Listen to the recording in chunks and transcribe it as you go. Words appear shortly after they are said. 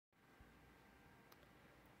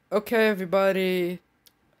Okay, everybody,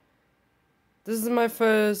 this is my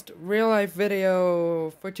first real-life video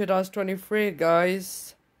for 2023,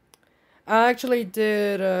 guys. I actually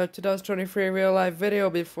did a 2023 real-life video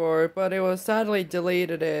before, but it was sadly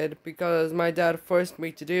deleted because my dad forced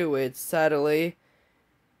me to do it, sadly.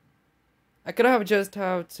 I could have just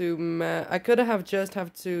have to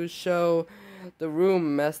show the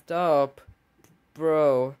room messed up,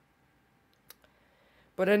 bro.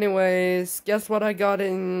 But anyways, guess what I got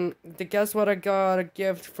a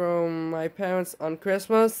gift from my parents on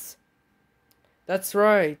Christmas? That's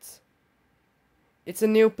right. It's a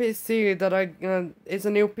new PC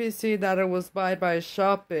that I was bought by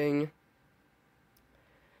shopping.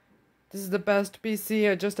 This is the best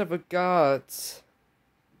PC I just ever got.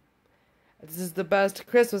 This is the best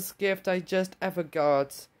Christmas gift I just ever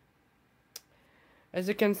got. As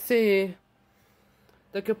you can see,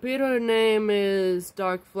 the computer name is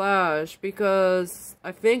Dark Flash because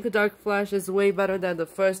I think Dark Flash is way better than the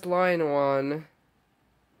first line one.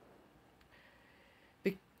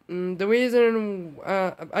 The reason,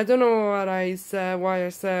 I don't know why I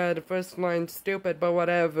said the first line stupid, but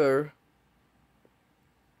whatever.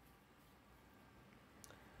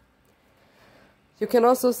 You can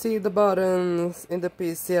also see the buttons in the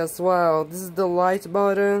PC as well. This is the light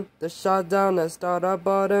button, the shutdown and startup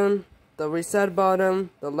button, the reset button,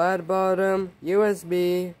 the LED button,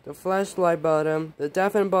 USB, the flashlight button, the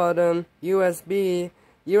deafen button, USB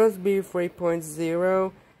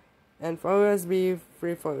 3.0, and USB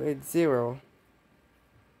 3.0.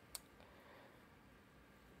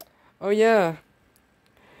 Oh yeah,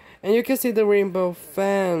 and you can see the rainbow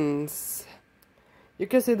fans. You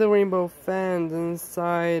can see the rainbow fans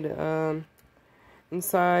inside in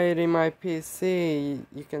my PC.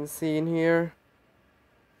 You can see in here.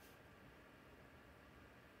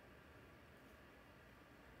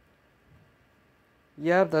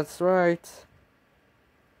 Yep, that's right.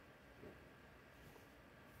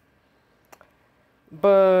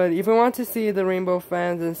 But if you want to see the rainbow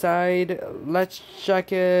fans inside, let's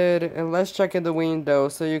check it in the window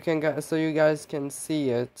so you guys can see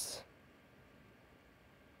it.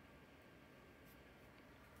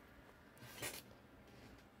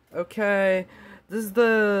 Okay, this is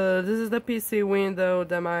the PC window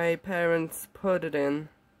that my parents put it in.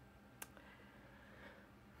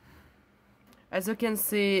 As you can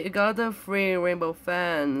see, it got the free rainbow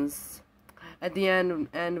fans. At the end,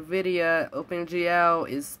 NVIDIA OpenGL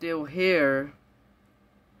is still here,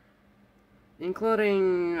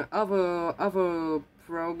 including other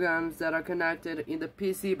programs that are connected in the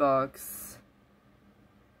PC box.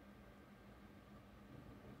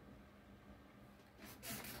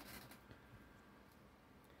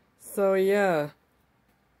 So yeah,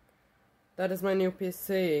 that is my new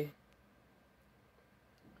PC.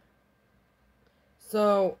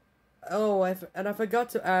 So, I forgot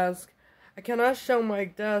to ask, I cannot show my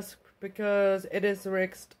desk because it is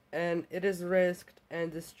risked and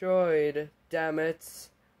destroyed, damn it,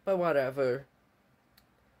 but whatever.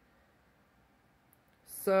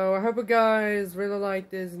 So, I hope you guys really like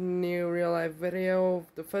this new real life video,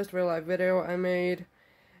 the first real life video I made.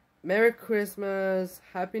 Merry Christmas,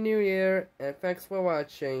 Happy New Year, and thanks for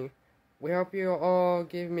watching. We hope you all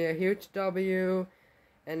give me a huge W,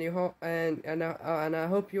 and I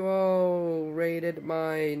hope you all rated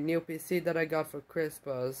my new PC that I got for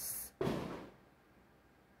Christmas.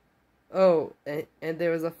 Oh, and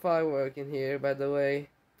there was a firework in here, by the way.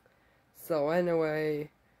 So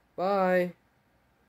anyway, bye.